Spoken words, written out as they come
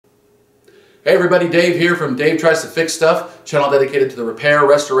Hey everybody, Dave here from Dave Tries to Fix Stuff, channel dedicated to the repair,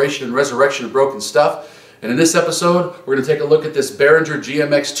 restoration, and resurrection of broken stuff. And in this episode, we're going to take a look at this Behringer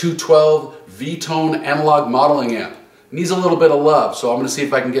GMX212 V-Tone analog modeling amp. It needs a little bit of love, so I'm going to see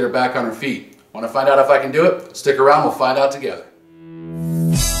if I can get her back on her feet. Want to find out if I can do it? Stick around, we'll find out together.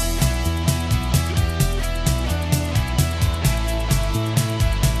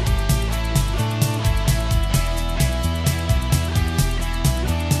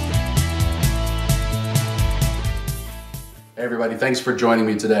 Hey everybody, thanks for joining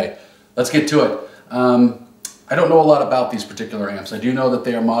me today. Let's get to it. I don't know a lot about these particular amps. I do know that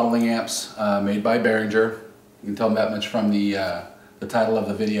they are modeling amps made by Behringer. You can tell them that much from the title of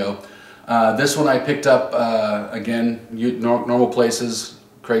the video. This one I picked up, again, normal places,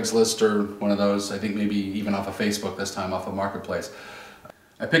 Craigslist or one of those, I think maybe even off of Facebook this time, off of Marketplace.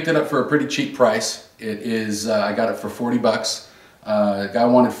 I picked it up for a pretty cheap price. It is, I got it for 40 bucks. The guy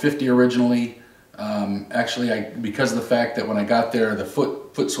wanted 50 originally. Actually, because of the fact that when I got there, the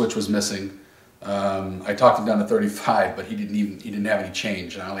foot switch was missing. I talked him down to 35, but he didn't have any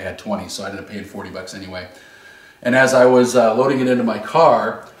change, and I only had 20, so I ended up paying 40 bucks anyway. And as I was loading it into my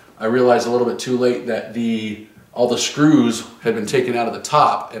car, I realized a little bit too late that all the screws had been taken out of the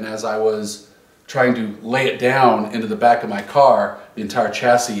top, and as I was trying to lay it down into the back of my car, the entire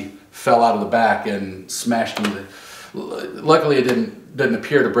chassis fell out of the back and smashed into luckily it didn't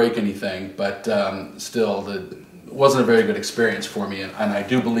appear to break anything, but still, it wasn't a very good experience for me, and I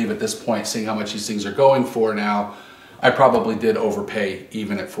do believe at this point, seeing how much these things are going for now, I probably did overpay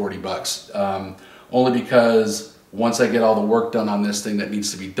even at 40 bucks. Only because once I get all the work done on this thing that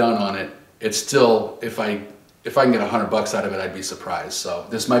needs to be done on it, it's still, if I can get 100 bucks out of it, I'd be surprised. So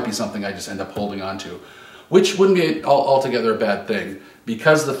this might be something I just end up holding on to, which wouldn't be altogether a bad thing,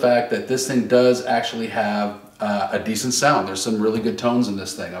 because of the fact that this thing does actually have a decent sound. There's some really good tones in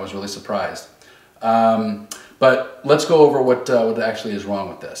this thing. I was really surprised. But let's go over what actually is wrong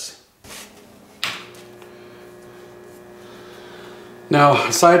with this. Now,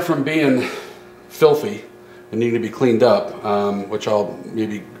 aside from being filthy and needing to be cleaned up, which I'll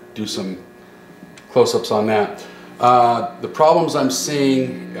maybe do some close-ups on that, the problems I'm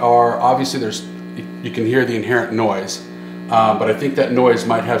seeing are, obviously you can hear the inherent noise. But I think that noise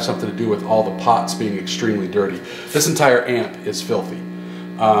might have something to do with all the pots being extremely dirty. This entire amp is filthy.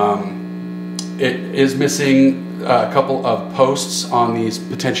 It is missing a couple of posts on these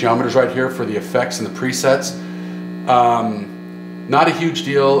potentiometers right here for the effects and the presets. Not a huge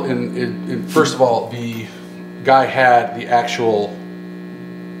deal. First of all, the guy had the actual,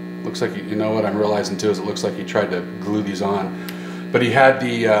 looks like, you know what I'm realizing too, is it looks like he tried to glue these on. But he had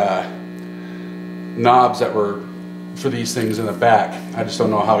the knobs that were for these things in the back. I just don't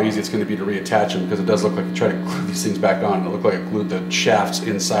know how easy it's going to be to reattach them, because it does look like you try to glue these things back on. It looked like it glued the shafts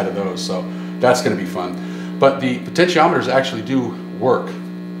inside of those, so that's going to be fun. But the potentiometers actually do work,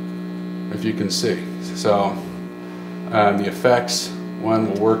 if you can see. So the effects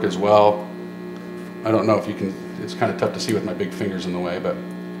one will work as well. I don't know if you can, it's kind of tough to see with my big fingers in the way, but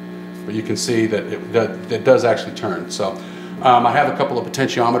you can see that it does actually turn. So I have a couple of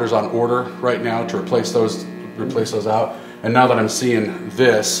potentiometers on order right now to replace those out, and now that I'm seeing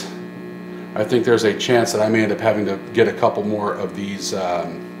this, I think there's a chance that I may end up having to get a couple more of these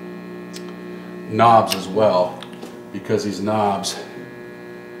knobs as well, because these knobs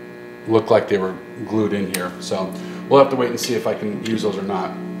look like they were glued in here. So we'll have to wait and see if I can use those or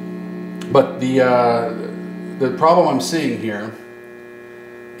not. But the problem I'm seeing here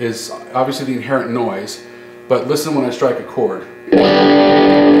is obviously the inherent noise, but listen when I strike a chord.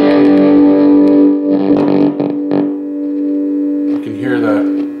 Hear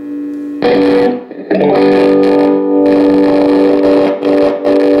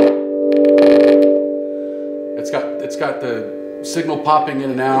it's got the signal popping in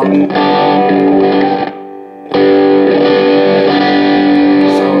and out.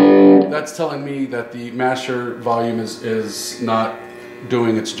 So that's telling me that the master volume is not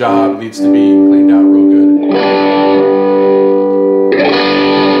doing its job. It needs to be cleaned out real good.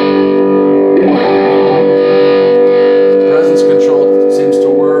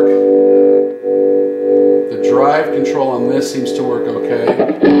 Control on this seems to work okay. The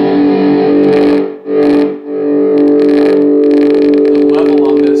level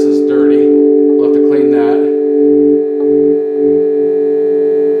on this is dirty. We'll have to clean that.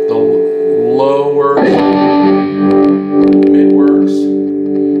 The low works, mid works,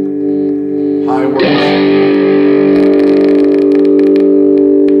 high works.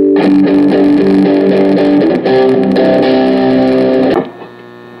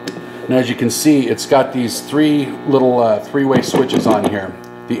 And as you can see, it's got these three little three-way switches on here.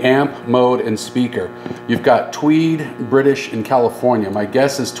 the amp, mode, and speaker. You've got Tweed, British, and California. My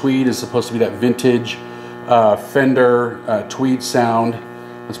guess is Tweed is supposed to be that vintage Fender Tweed sound.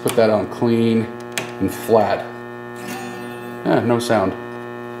 Let's put that on clean and flat. No sound.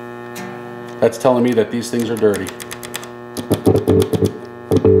 That's telling me that these things are dirty.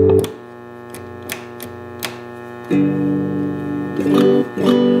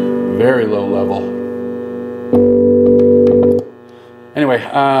 Very low level. Anyway,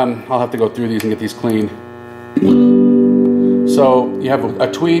 I'll have to go through these and get these clean. So you have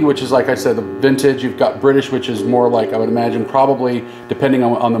a Tweed, which is, like I said, the vintage. You've got British, which is more like, I would imagine, probably, depending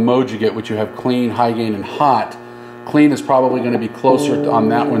on the mode you get, which you have clean, high gain, and hot. Clean is probably going to be closer on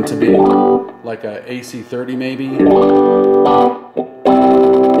that one to be like a AC30 maybe.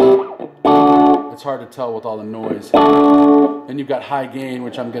 It's hard to tell with all the noise. Then you've got high gain,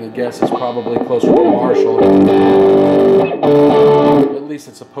 which I'm going to guess is probably closer to Marshall. At least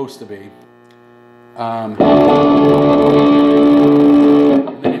it's supposed to be. And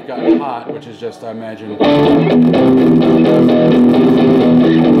then you've got hot, which is just, I imagine,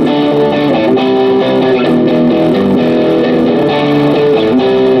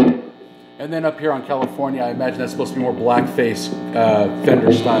 and then up here on California, I imagine that's supposed to be more blackface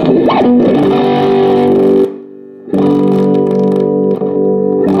Fender style.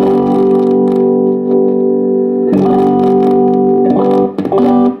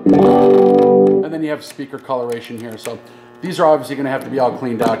 And then you have speaker coloration here. So these are obviously going to have to be all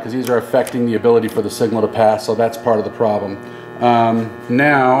cleaned out because these are affecting the ability for the signal to pass. So that's part of the problem.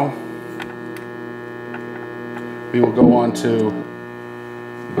 Now we will go on to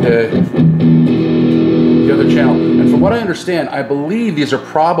the other channel. And from what I understand, I believe these are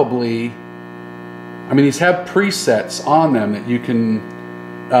probably, I mean, these have presets on them that you can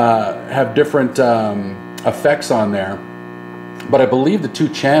have different effects on there. But I believe the two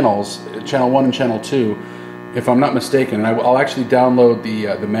channels, channel 1 and channel 2, if I'm not mistaken, and I'll actually download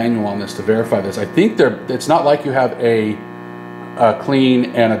the manual on this to verify this. I think it's not like you have a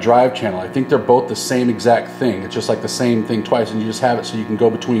clean and a drive channel. I think they're both the same exact thing. It's just like the same thing twice, and you just have it so you can go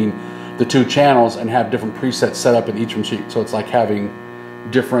between the two channels and have different presets set up in each of them. So it's like having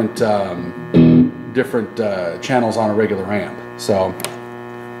different channels on a regular amp. So.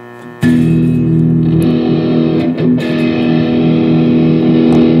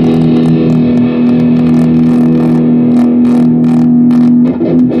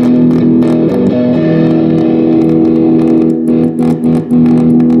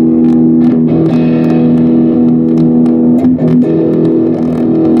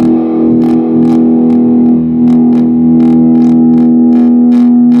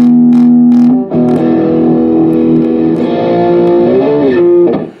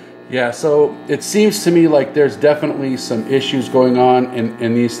 Yeah, so it seems to me like there's definitely some issues going on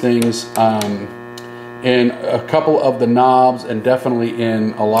in these things, in a couple of the knobs, and definitely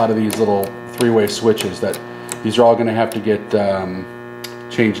in a lot of these little three-way switches. That these are all going to have to get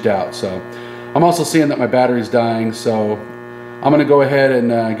changed out. So I'm also seeing that my battery's dying, so I'm going to go ahead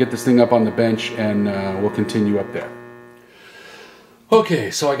and get this thing up on the bench, and we'll continue up there.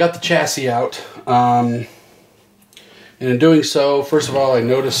 Okay, so I got the chassis out. And in doing so, first of all, I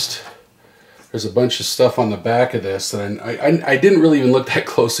noticed there's a bunch of stuff on the back of this that I didn't really even look that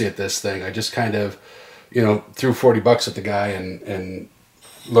closely at this thing. I just kind of, you know, threw 40 bucks at the guy and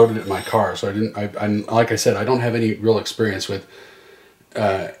loaded it in my car. So like I said, I don't have any real experience with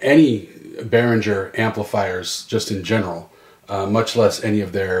any Behringer amplifiers just in general, much less any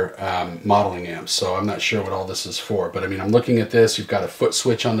of their modeling amps. So I'm not sure what all this is for. But I mean, I'm looking at this. You've got a foot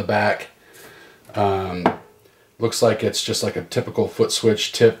switch on the back. Looks like it's just like a typical foot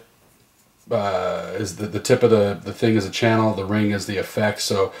switch. Tip is the tip of the thing is a channel, the ring is the effect.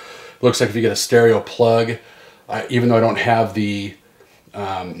 So it looks like if you get a stereo plug, even though I don't have the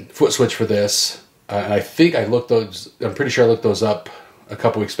foot switch for this, and I think I'm pretty sure I looked those up a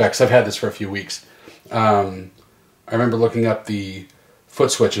couple weeks back, because I've had this for a few weeks. I remember looking up the foot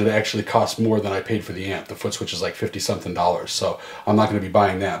switch, and it actually cost more than I paid for the amp. The foot switch is like $50-something, so I'm not going to be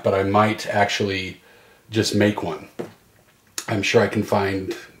buying that, but I might actually just make one. I'm sure I can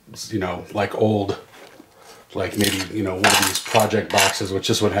find, you know, like old, like maybe, you know, one of these project boxes, which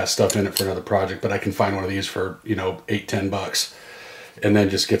this one has stuff in it for another project, but I can find one of these for, you know, $8-10 bucks, and then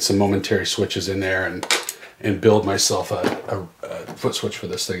just get some momentary switches in there and build myself a foot switch for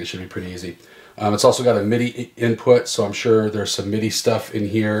this thing. It should be pretty easy. It's also got a MIDI input, so I'm sure there's some MIDI stuff in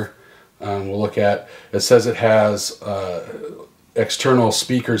here we'll look at. It says it has external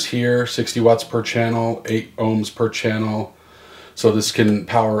speakers here, 60 watts per channel, 8 ohms per channel. So this can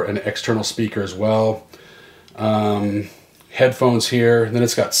power an external speaker as well. headphones here. And then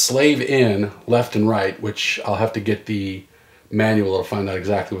it's got slave in left and right, which I'll have to get the manual to find out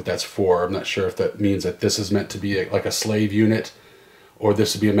exactly what that's for. I'm not sure if that means that this is meant to be like a slave unit, or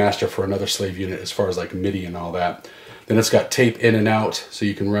this would be a master for another slave unit as far as like MIDI and all that. Then it's got tape in and out, so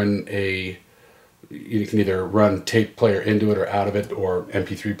you can run you can either run tape player into it or out of it, or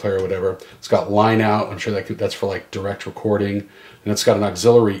MP3 player or whatever. It's got line out. I'm sure that's for like direct recording. And it's got an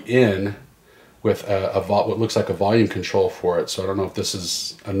auxiliary in with what looks like a volume control for it. So I don't know if this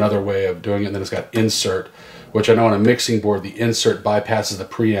is another way of doing it. And then it's got insert, which I know on a mixing board, the insert bypasses the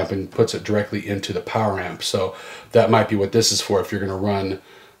preamp and puts it directly into the power amp. So that might be what this is for if you're going to run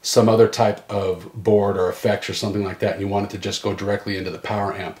some other type of board or effects or something like that and you want it to just go directly into the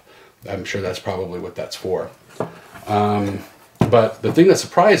power amp. I'm sure that's probably what that's for. But the thing that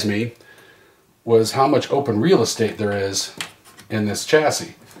surprised me was how much open real estate there is in this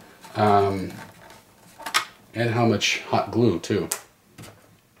chassis. And how much hot glue too.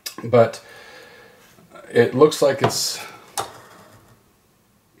 But it looks like it's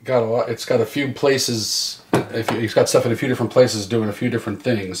got a few places. It's got stuff in a few different places doing a few different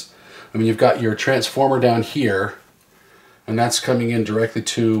things. I mean, you've got your transformer down here, and that's coming in directly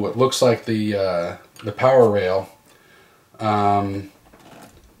to what looks like the power rail.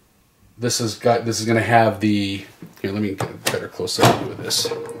 This is going to have the. Here, let me get a better close-up view of this.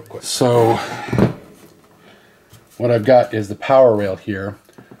 So what I've got is the power rail here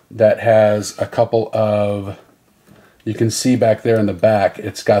that has a couple of. You can see back there in the back,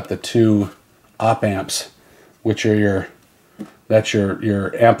 it's got the two op amps, which are your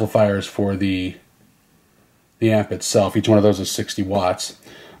amplifiers for the amp itself. Each one of those is 60 watts.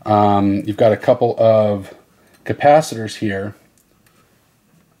 You've got a couple of capacitors here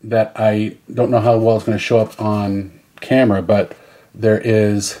that I don't know how well it's going to show up on camera, but there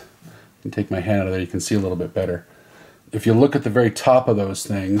is, let me take my hand out of there, you can see a little bit better. If you look at the very top of those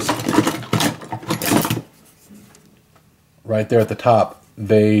things, right there at the top,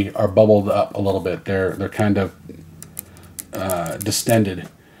 they are bubbled up a little bit. They're kind of distended.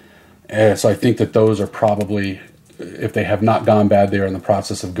 So I think that those are probably, if they have not gone bad, they're in the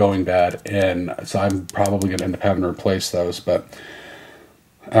process of going bad, and so I'm probably going to end up having to replace those. But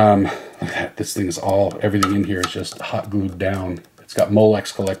this thing is everything in here is just hot glued down. It's got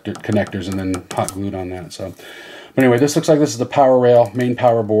Molex connectors and then hot glued on that. So, but anyway, this looks like this is the power rail, main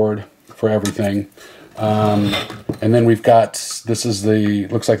power board for everything. And then we've got,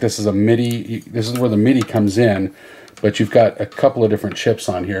 looks like this is a MIDI, this is where the MIDI comes in, but you've got a couple of different chips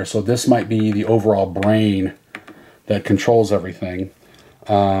on here. So this might be the overall brain that controls everything.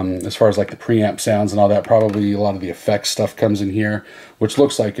 As far as like the preamp sounds and all that, probably a lot of the effects stuff comes in here, which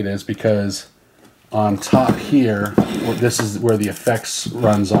looks like it is because on top here, this is where the effects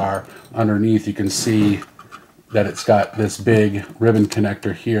runs are. Underneath, you can see that it's got this big ribbon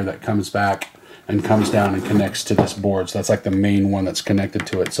connector here that comes back and comes down and connects to this board. So that's like the main one that's connected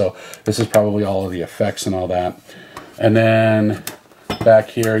to it. So this is probably all of the effects and all that. And then back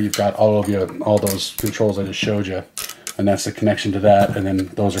here, you've got all those controls I just showed you. And that's the connection to that. And then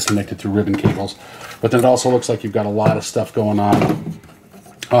those are connected through ribbon cables. But then it also looks like you've got a lot of stuff going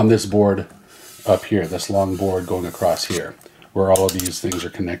on this board up here, this long board going across here, where all of these things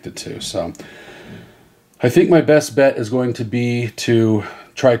are connected to. So I think my best bet is going to be to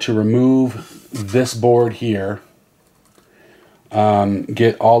try to remove this board here,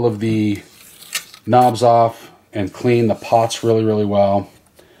 get all of the knobs off and clean the pots really, really well,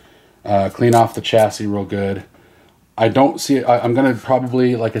 clean off the chassis real good. I don't see, I'm going to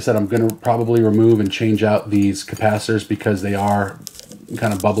probably, like I said, I'm going to probably remove and change out these capacitors because they are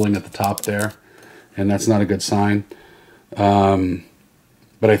kind of bubbling at the top there, and that's not a good sign.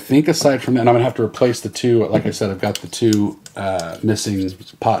 But I think aside from that, and I'm going to have to replace the two, like I said, I've got the two missing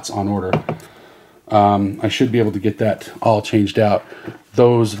pots on order. I should be able to get that all changed out.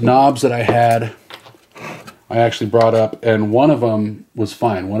 Those knobs that I had, I actually brought up, and one of them was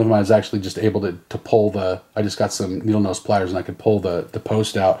fine. One of them I was actually just able to pull I just got some needle nose pliers and I could pull the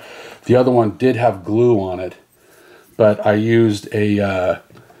post out. The other one did have glue on it, but I used a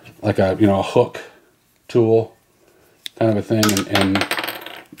hook tool kind of a thing and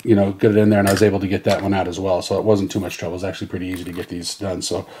get it in there, and I was able to get that one out as well. So it wasn't too much trouble. It was actually pretty easy to get these done.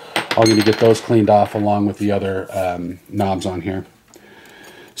 So I'll need to get those cleaned off along with the other knobs on here.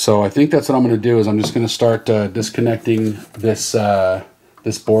 So I think that's what I'm going to do is I'm just going to start disconnecting this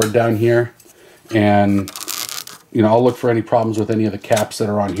this board down here, and I'll look for any problems with any of the caps that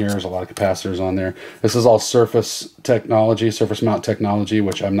are on here. There's a lot of capacitors on there. This is all surface mount technology,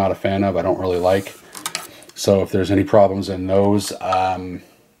 which I'm not a fan of. I don't really like. So if there's any problems in those,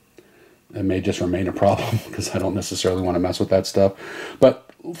 it may just remain a problem because I don't necessarily want to mess with that stuff. But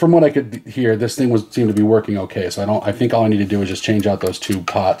from what I could hear, this thing seemed to be working okay. So I think all I need to do is just change out those 2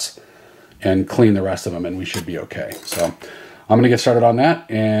 pots and clean the rest of them, and we should be okay. So I'm going to get started on that,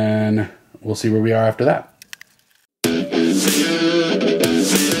 and we'll see where we are after that.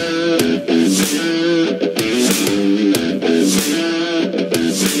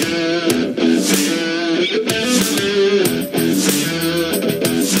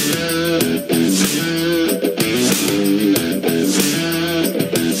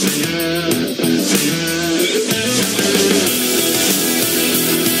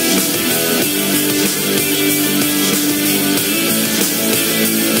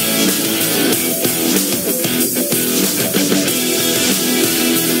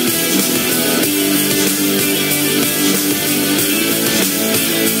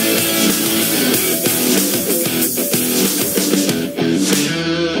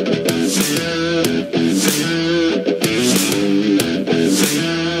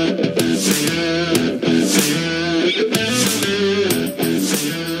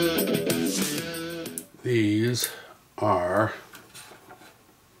 These are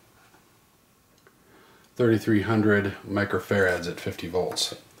 3,300 microfarads at 50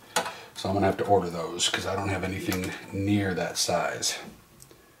 volts. So I'm going to have to order those because I don't have anything near that size.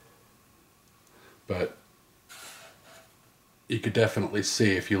 But you could definitely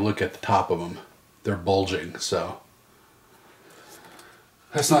see if you look at the top of them, they're bulging, so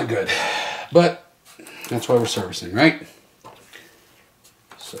that's not good. But that's why we're servicing, right?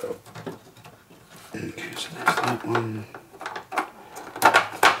 So, okay, so there's that one.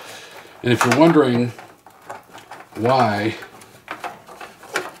 And if you're wondering why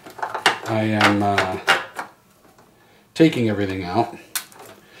I am taking everything out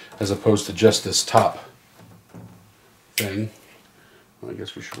as opposed to just this top thing, well, I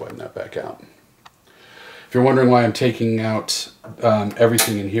guess we should widen that back out. If you're wondering why I'm taking out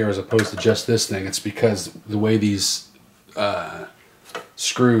everything in here as opposed to just this thing, it's because the way these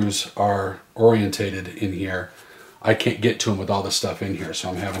screws are orientated in here, I can't get to them with all this stuff in here, so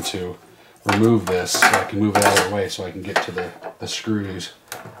I'm having to remove this so I can move it out of the way so I can get to the screws.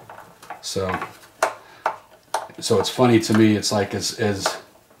 So it's funny to me, it's like as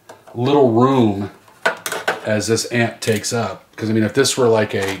little room as this amp takes up, because I mean, if this were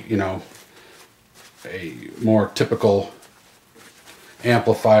like a, you know, a more typical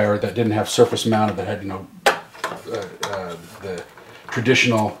amplifier that didn't have surface mounted, that had, you know, the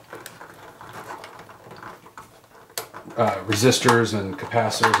traditional resistors and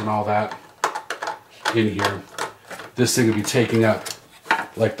capacitors and all that in here, this thing would be taking up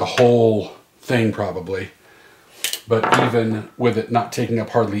like the whole thing probably. But even with it not taking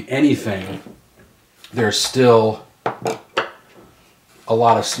up hardly anything, there's still a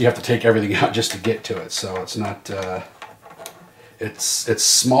lot of, you have to take everything out just to get to it. So it's not, it's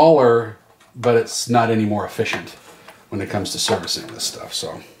smaller, but it's not any more efficient when it comes to servicing this stuff.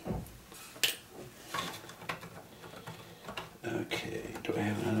 So, okay, do I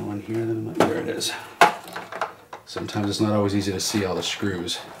have another one here? There it is. Sometimes it's not always easy to see all the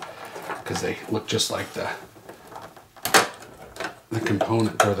screws because they look just like the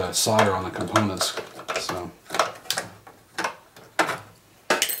component, or the solder on the components. So.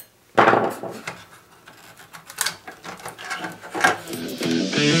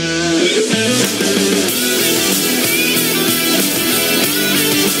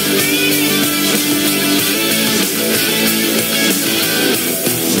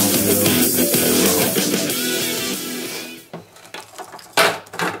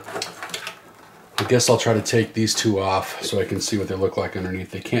 I guess I'll try to take these two off so I can see what they look like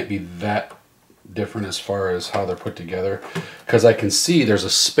underneath. They can't be that different as far as how they're put together, because I can see there's a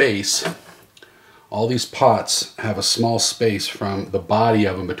space. All these pots have a small space from the body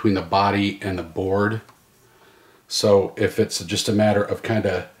of them, between the body and the board. So if it's just a matter of kind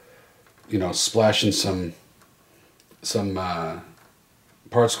of, you know, splashing some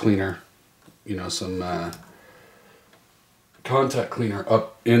parts cleaner, you know, some contact cleaner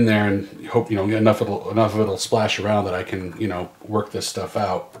up in there, and hope, you know, enough of it'll splash around that I can, you know, work this stuff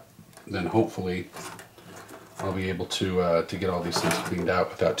out, then hopefully I'll be able to get all these things cleaned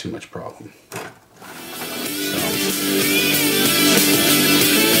out without too much problem.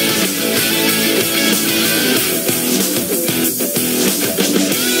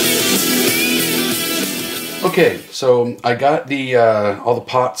 Okay, so I got the all the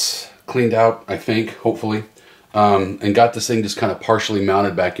pots cleaned out, I think, hopefully. And got this thing just kind of partially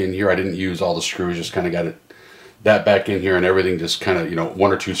mounted back in here. I didn't use all the screws, just kind of got that back in here, and everything just kind of, you know,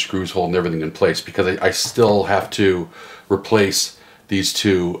 1 or 2 screws holding everything in place, because I still have to replace these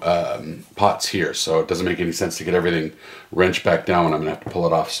two pots here, so it doesn't make any sense to get everything wrenched back down when I'm gonna have to pull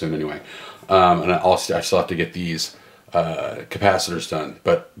it off soon anyway. And I still have to get these capacitors done,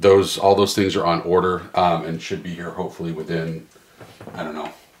 but all those things are on order and should be here hopefully within, I don't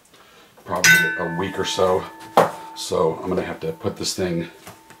know, probably a week or so. So I'm gonna have to put this thing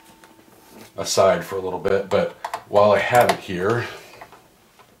aside for a little bit, but while I have it here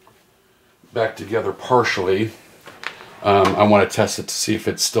back together partially, I want to test it to see if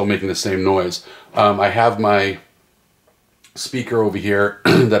it's still making the same noise. I have my speaker over here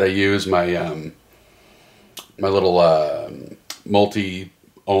that I use, my my little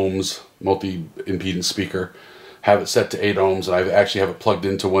multi-impedance speaker. Have it set to 8 ohms, and I actually have it plugged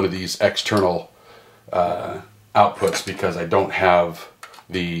into one of these external outputs because I don't have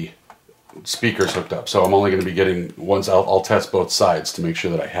the speakers hooked up. So I'm only going to be getting once. I'll test both sides to make sure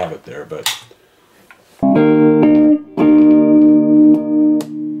that I have it there. But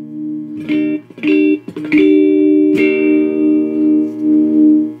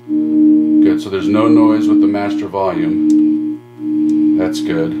good. So there's no noise with the master volume. That's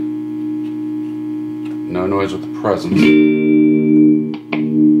good. No noise with the presence.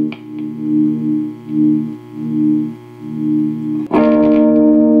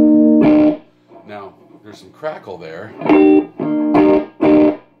 Now, there's some crackle there.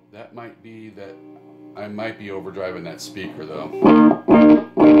 That might be that I might be overdriving that speaker though.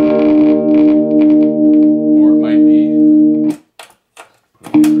 Or it might be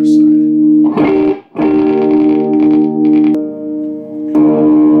on the other side.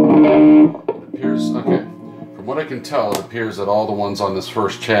 Okay, from what I can tell, it appears that all the ones on this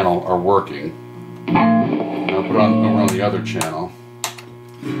first channel are working. Now put it on over on the other channel.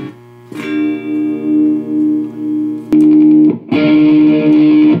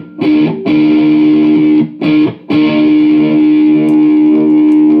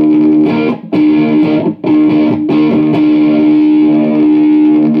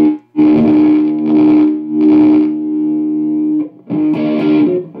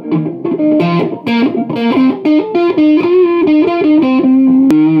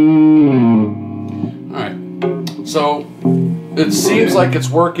 So it seems like it's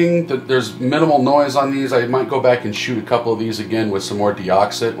working. There's minimal noise on these. I might go back and shoot a couple of these again with some more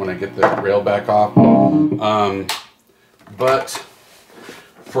deoxit when I get the rail back off. But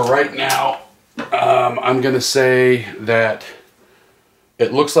for right now, I'm going to say that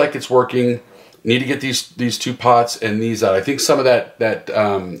it looks like it's working. Need to get these two pots and these out. I think some of that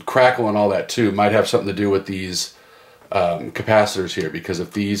crackle and all that too might have something to do with these capacitors here, because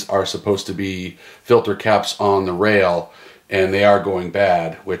if these are supposed to be filter caps on the rail and they are going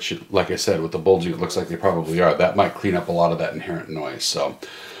bad, which like I said with the bulging it looks like they probably are, that might clean up a lot of that inherent noise. So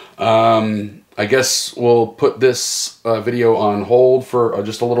I guess we'll put this video on hold for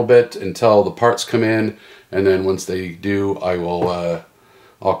just a little bit until the parts come in, and then once they do I will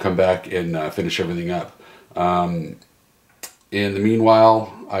I'll come back and finish everything up. In the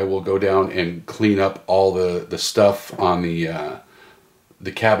meanwhile, I will go down and clean up all the stuff on the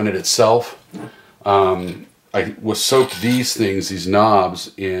cabinet itself. I was soaked these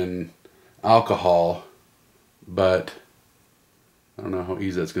knobs in alcohol, but I don't know how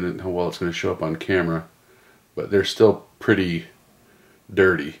well it's gonna show up on camera, but they're still pretty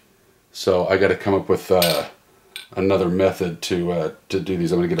dirty. So I got to come up with another method to do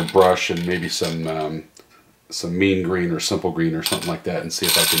these. I'm gonna get a brush and maybe some mean green or simple green or something like that and see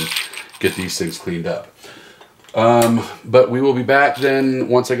if I can get these things cleaned up. But we will be back then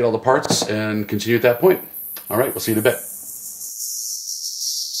once I get all the parts and continue at that point. All right, we'll see you in a bit.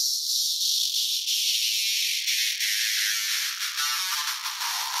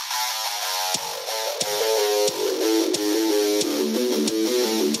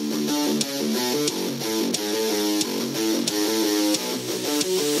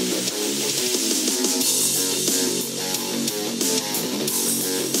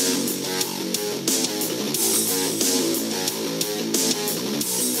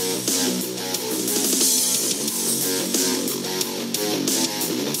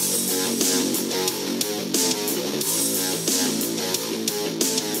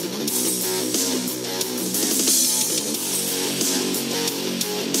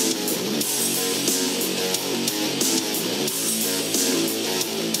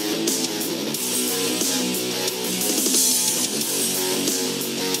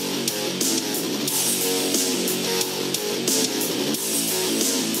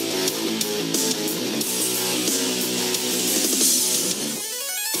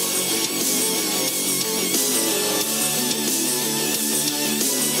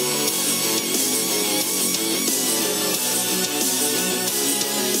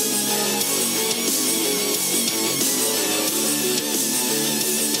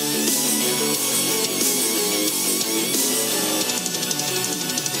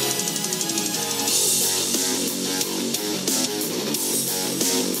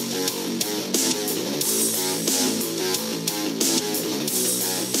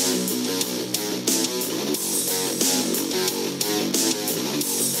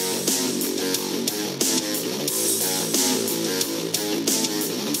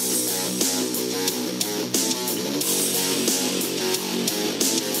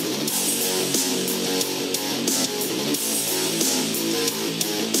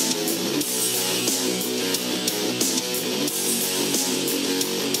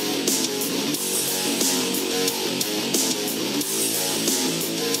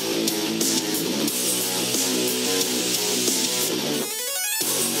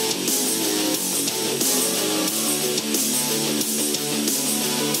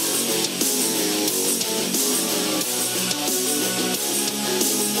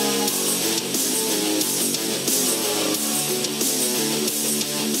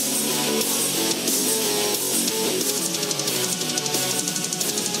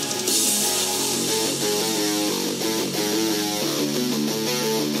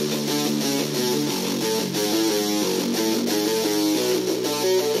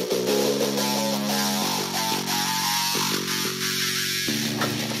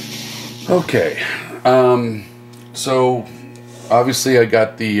 Okay, so obviously I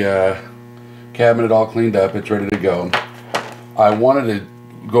got the cabinet all cleaned up. It's ready to go. I wanted to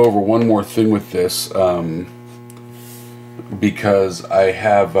go over one more thing with this because I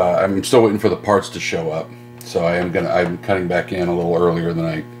have I'm still waiting for the parts to show up. So I'm cutting back in a little earlier than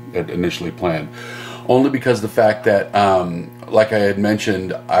I had initially planned. Only because the fact that, like I had mentioned,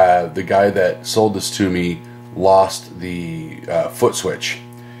 the guy that sold this to me lost the foot switch.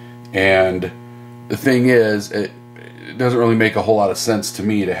 And the thing is, it doesn't really make a whole lot of sense to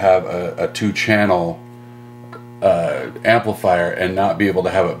me to have a 2-channel amplifier and not be able to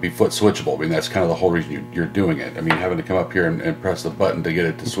have it be foot switchable. I mean, that's kind of the whole reason you're doing it. I mean, having to come up here and press the button to get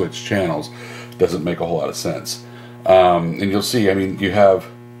it to switch channels doesn't make a whole lot of sense. And you'll see, I mean, you have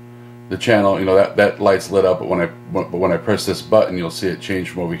the channel, you know, that light's lit up, but when I press this button, you'll see it change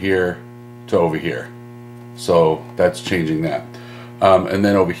from over here to over here. So that's changing that. And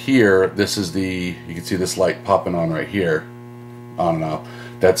then over here, this is you can see this light popping on right here, on and off.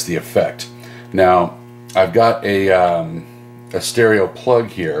 That's the effect. Now, I've got a stereo plug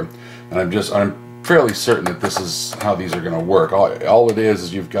here, and I'm fairly certain that this is how these are going to work. All it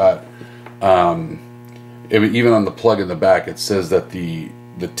is you've got, even on the plug in the back, it says that the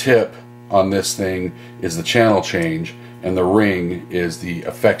tip on this thing is the channel change, and the ring is the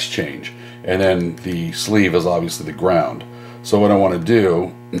effects change, and then the sleeve is obviously the ground. So what I want to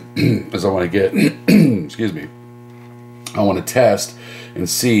do is I want to get, excuse me, I want to test and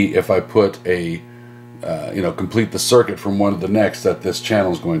see if I put a, complete the circuit from one to the next, that this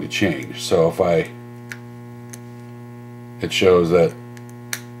channel is going to change. So if it shows that,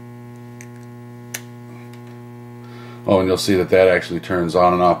 oh, and you'll see that actually turns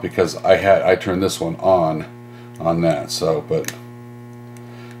on and off because I turned this one on that. So, but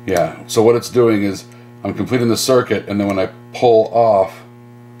yeah, so what it's doing is I'm completing the circuit, and then when I pull off,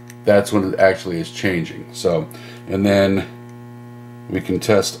 that's when it actually is changing. So, and then we can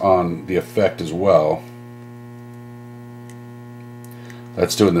test on the effect as well.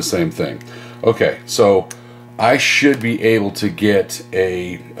 That's doing the same thing. Okay, so I should be able to get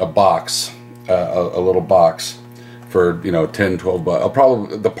a box, a little box for, you know, 10, 12 bucks. I'll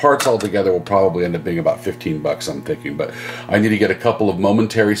probably, the parts altogether will probably end up being about 15 bucks, I'm thinking, but I need to get a couple of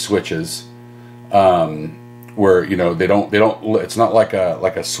momentary switches, where, you know, they don't, it's not like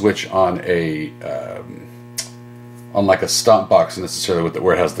a switch on like a stomp box necessarily,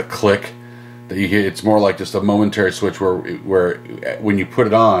 where it has the click that you hear. It's more like just a momentary switch where when you put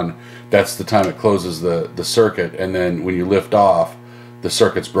it on, that's the time it closes the circuit, and then when you lift off, the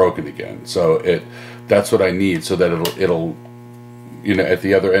circuit's broken again. So that's what I need, so that it'll you know, at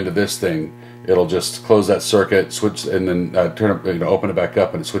the other end of this thing, it'll just close that circuit, switch, and then open it back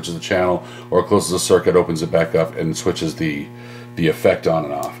up, and it switches the channel, or it closes the circuit, opens it back up, and switches the effect on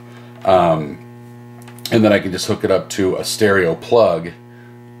and off. And then I can just hook it up to a stereo plug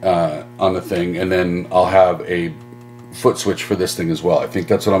on the thing, and then I'll have a foot switch for this thing as well. I think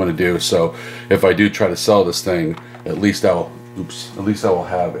that's what I'm going to do. So if I do try to sell this thing, at least I will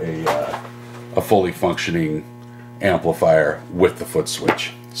have a fully functioning amplifier with the foot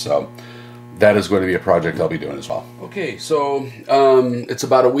switch. So that is going to be a project I'll be doing as well. Okay, so it's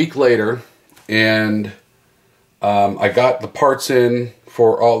about a week later, and I got the parts in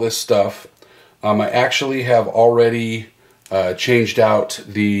for all this stuff. I actually have already changed out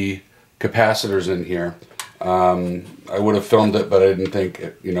the capacitors in here. I would have filmed it, but I didn't think,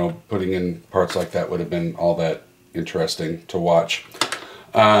 putting in parts like that would have been all that interesting to watch.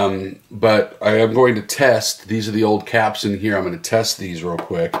 But I am going to test, these are the old caps in here, I'm going to test these real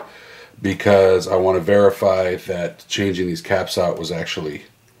quick, because I want to verify that changing these caps out was actually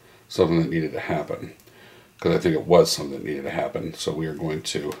something that needed to happen. Because I think it was something that needed to happen. So we are going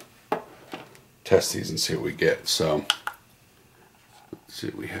to test these and see what we get. So let's see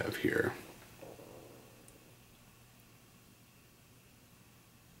what we have here.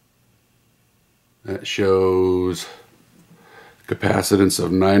 That shows capacitance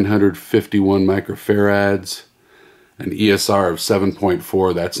of 951 microfarads, an ESR of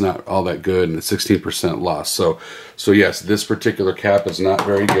 7.4. That's not all that good, and a 16% loss. So yes, this particular cap is not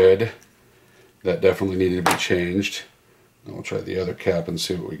very good. That definitely needed to be changed. And we'll try the other cap and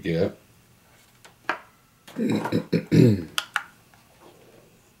see what we get.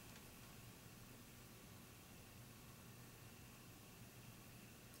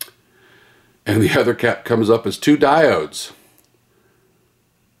 And the other cap comes up as 2 diodes.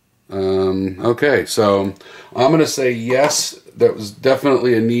 Okay, so I'm going to say yes, that was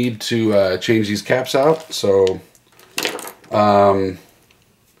definitely a need to change these caps out. So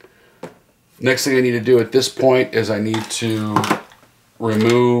next thing I need to do at this point is I need to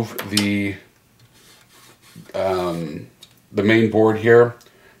remove the main board here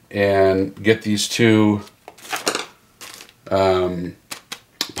and get these two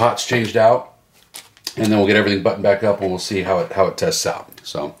pots changed out, and then we'll get everything buttoned back up and we'll see how it tests out.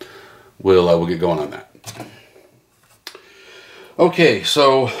 So we'll get going on that. Okay,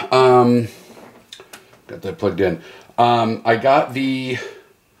 so got that plugged in. I got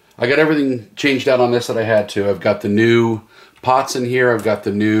everything changed out on this that I had to. I've got the new pots in here. I've got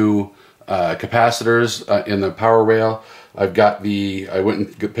the new capacitors in the power rail. I went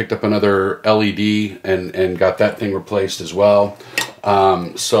and picked up another LED and got that thing replaced as well.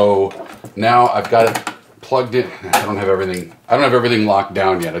 So now I've got it plugged in. I don't have everything locked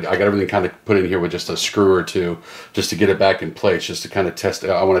down yet. I got everything kind of put in here with just a screw or two, just to get it back in place, just to kind of test.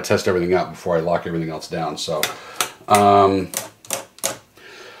 I want to test everything out before I lock everything else down. So,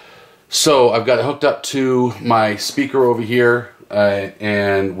 so I've got it hooked up to my speaker over here,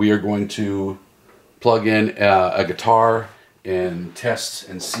 and we are going to plug in a guitar and test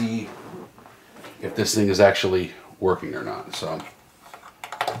and see if this thing is actually working or not. So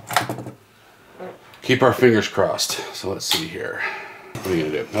keep our fingers crossed. So let's see here. What are you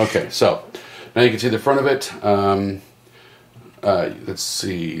gonna do? Okay, so now you can see the front of it. Let's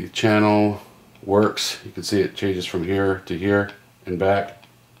see, channel works. You can see it changes from here to here and back.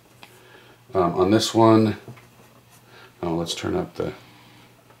 On this one, let's turn up the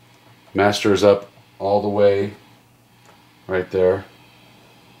master is up all the way right there.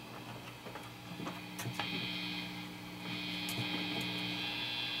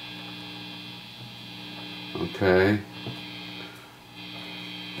 Okay.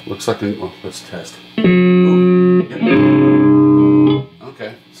 Looks like, well, let's test. Ooh, yep.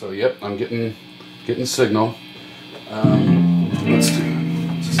 Okay, so yep, I'm getting signal. Let's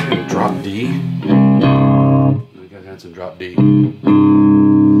see, drop D. I got had some drop D.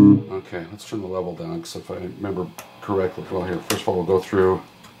 Okay, let's turn the level down, because if I remember correctly, well here, first of all we'll go through.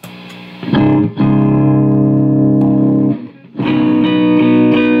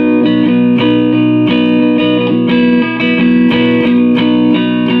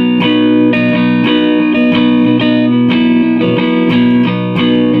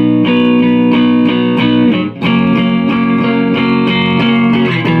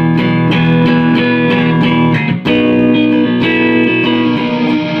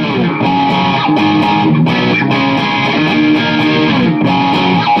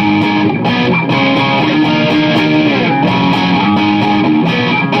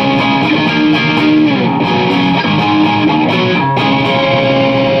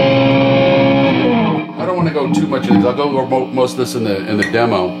 I'll go over most of this in the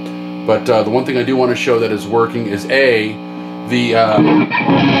demo, but the one thing I do want to show that is working is that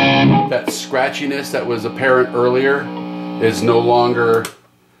scratchiness that was apparent earlier is no longer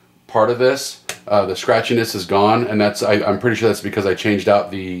part of this. The scratchiness is gone, and I'm pretty sure that's because I changed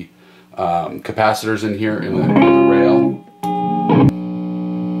out the capacitors in here in the rail.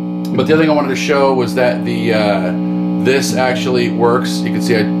 But the other thing I wanted to show was that this actually works. You can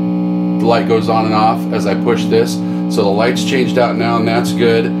see the light goes on and off as I push this. So the light's changed out now, and that's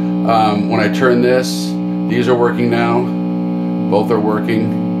good. When I turn this, these are working now. Both are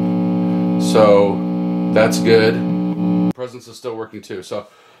working. So that's good. Presence is still working too. So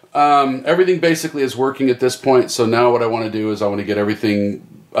everything basically is working at this point. So now what I want to do is I want to get everything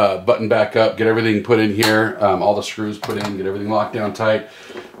buttoned back up, get everything put in here, all the screws put in, get everything locked down tight.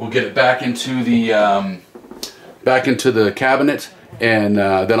 We'll get it back into the cabinet. And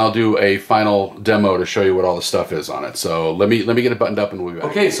then I'll do a final demo to show you what all the stuff is on it. So let me get it buttoned up and we'll be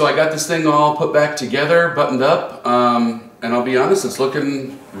back. Okay, so I got this thing all put back together, buttoned up, and I'll be honest, it's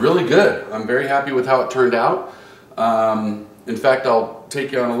looking really good. I'm very happy with how it turned out. In fact, I'll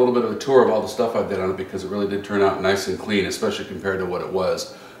take you on a little bit of a tour of all the stuff I did on it, because it really did turn out nice and clean, especially compared to what it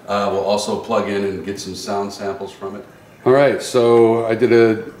was. We'll also plug in and get some sound samples from it. All right, so I did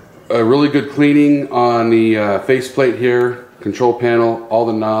a really good cleaning on the faceplate here. Control panel, all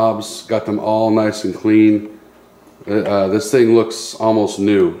the knobs, got them all nice and clean. This thing looks almost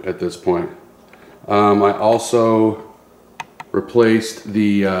new at this point. I also replaced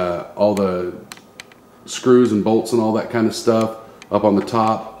all the screws and bolts and all that kind of stuff up on the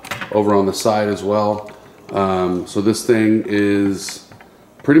top, over on the side as well. So this thing is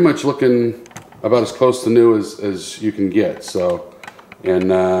pretty much looking about as close to new as you can get. So,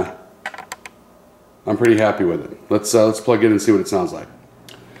 and I'm pretty happy with it. Let's plug in and see what it sounds like.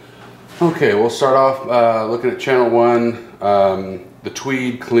 Okay, we'll start off looking at channel 1, the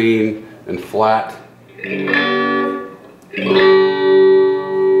tweed, clean, and flat.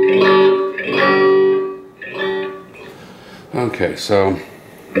 Okay, so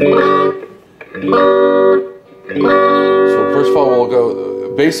first of all, we'll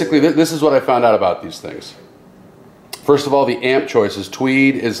go, basically this is what I found out about these things. First of all, the amp choices.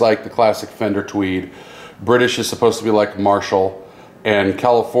 Tweed is like the classic Fender Tweed. British is supposed to be like Marshall. And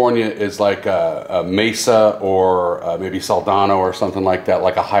California is like a Mesa or maybe Soldano or something like that,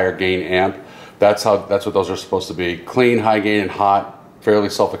 like a higher gain amp. That's what those are supposed to be. Clean, high gain, and hot, fairly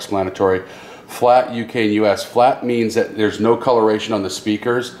self-explanatory. Flat, UK and US. Flat means that there's no coloration on the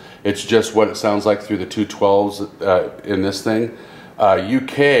speakers. It's just what it sounds like through the 212s in this thing.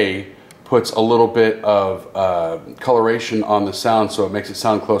 UK puts a little bit of coloration on the sound, so it makes it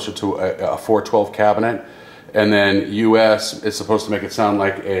sound closer to a 412 cabinet. And then US is supposed to make it sound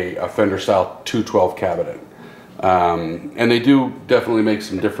like a Fender style 212 cabinet. And they do definitely make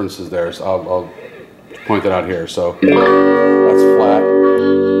some differences there, so I'll point that out here. So that's flat.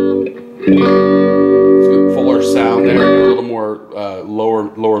 It's got fuller sound there, a little more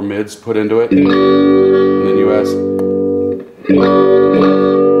lower mids put into it. And then US. A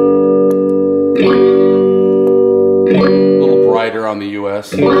little brighter on the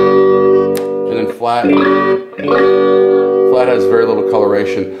US. And then flat has very little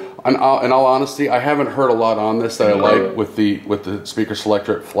coloration. In all honesty, I haven't heard a lot on this that I like with the speaker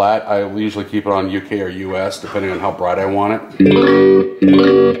selector at flat. I usually keep it on UK or US depending on how bright I want it.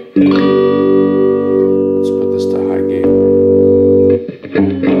 Let's put this to high gain.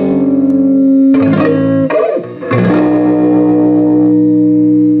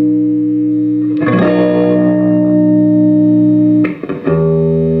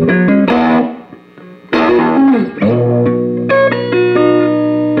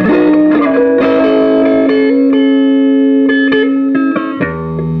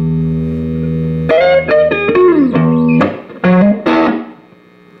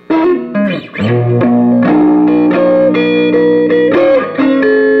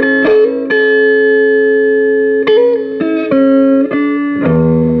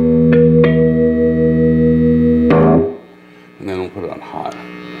 And then we'll put it on hot.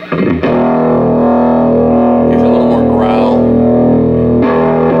 Gives you a little more growl.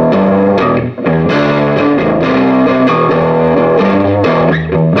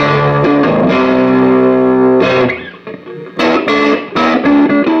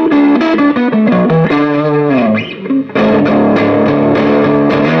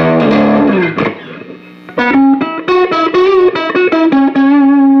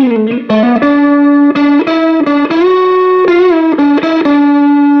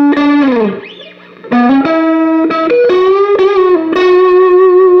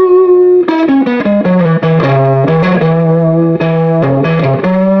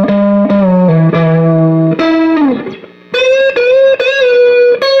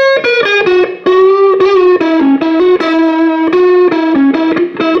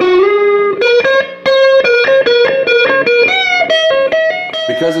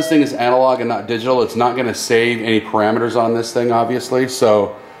 Because this thing is analog and not digital, it's not going to save any parameters on this thing, obviously.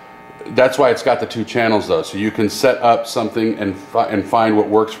 So that's why it's got the two channels, though. So you can set up something and find what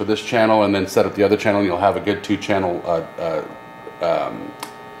works for this channel, and then set up the other channel, and you'll have a good two-channel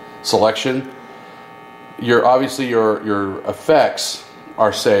selection. Obviously your effects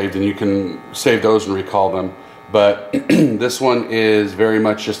are saved, and you can save those and recall them. But this one is very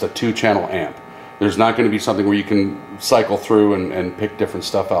much just a two-channel amp. There's not going to be something where you can cycle through and pick different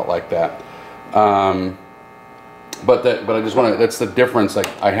stuff out like that. But I just want to, that's the difference. Like,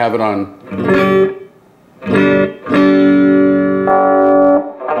 I have it on.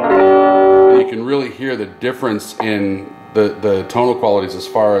 And you can really hear the difference in the tonal qualities as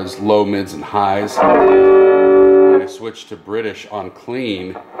far as low, mids, and highs. When I switch to British on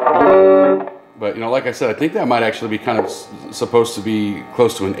clean. But, you know, like I said, I think that might actually be kind of supposed to be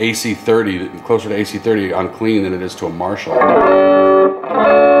close to an AC30, closer to AC30 on clean than it is to a Marshall. Because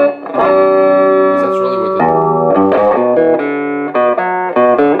that's really what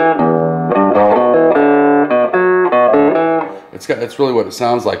that's really what it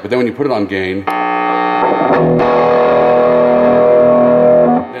sounds like. But then when you put it on gain,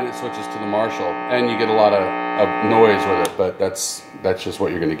 then it switches to the Marshall, and you get a lot of noise with it. But that's just what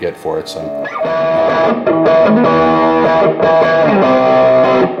you're going to get for it. So.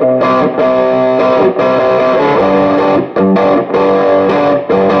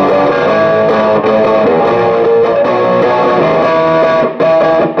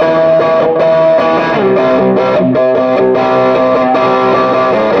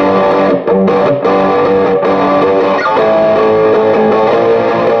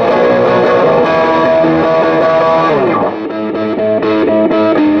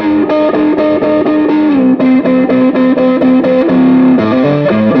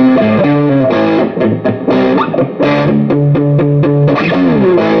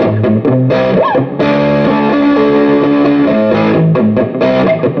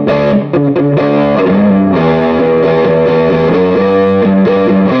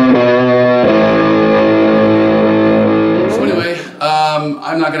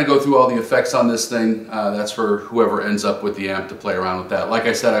 not going to go through all the effects on this thing. That's for whoever ends up with the amp to play around with that. Like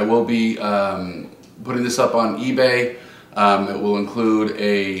I said, I will be putting this up on eBay. It will include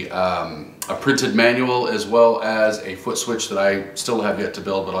a printed manual as well as a foot switch that I still have yet to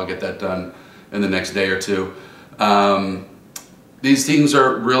build, but I'll get that done in the next day or two. These things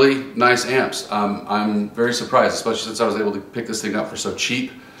are really nice amps. I'm very surprised, especially since I was able to pick this thing up for so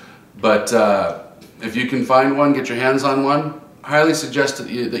cheap. But if you can find one, get your hands on one, I highly suggest that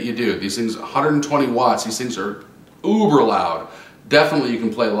you do. These things, 120 watts, these things are uber loud. Definitely you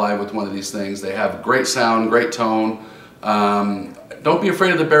can play live with one of these things. They have great sound, great tone. Don't be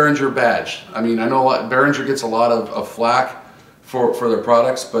afraid of the Behringer badge. I mean, I know Behringer gets a lot of flack for their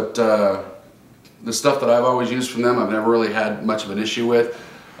products, but the stuff that I've always used from them, I've never really had much of an issue with.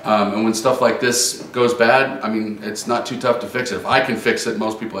 And when stuff like this goes bad, I mean, it's not too tough to fix it. If I can fix it,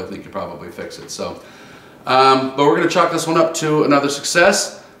 most people I think can probably fix it. So, but we're going to chalk this one up to another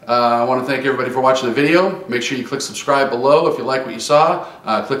success. I want to thank everybody for watching the video. Make sure you click subscribe below if you like what you saw.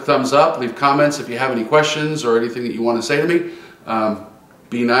 Click thumbs up, leave comments if you have any questions or anything that you want to say to me.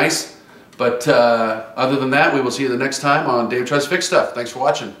 Be nice. But other than that, we will see you the next time on Dave Tries to Fix Stuff. Thanks for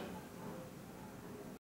watching.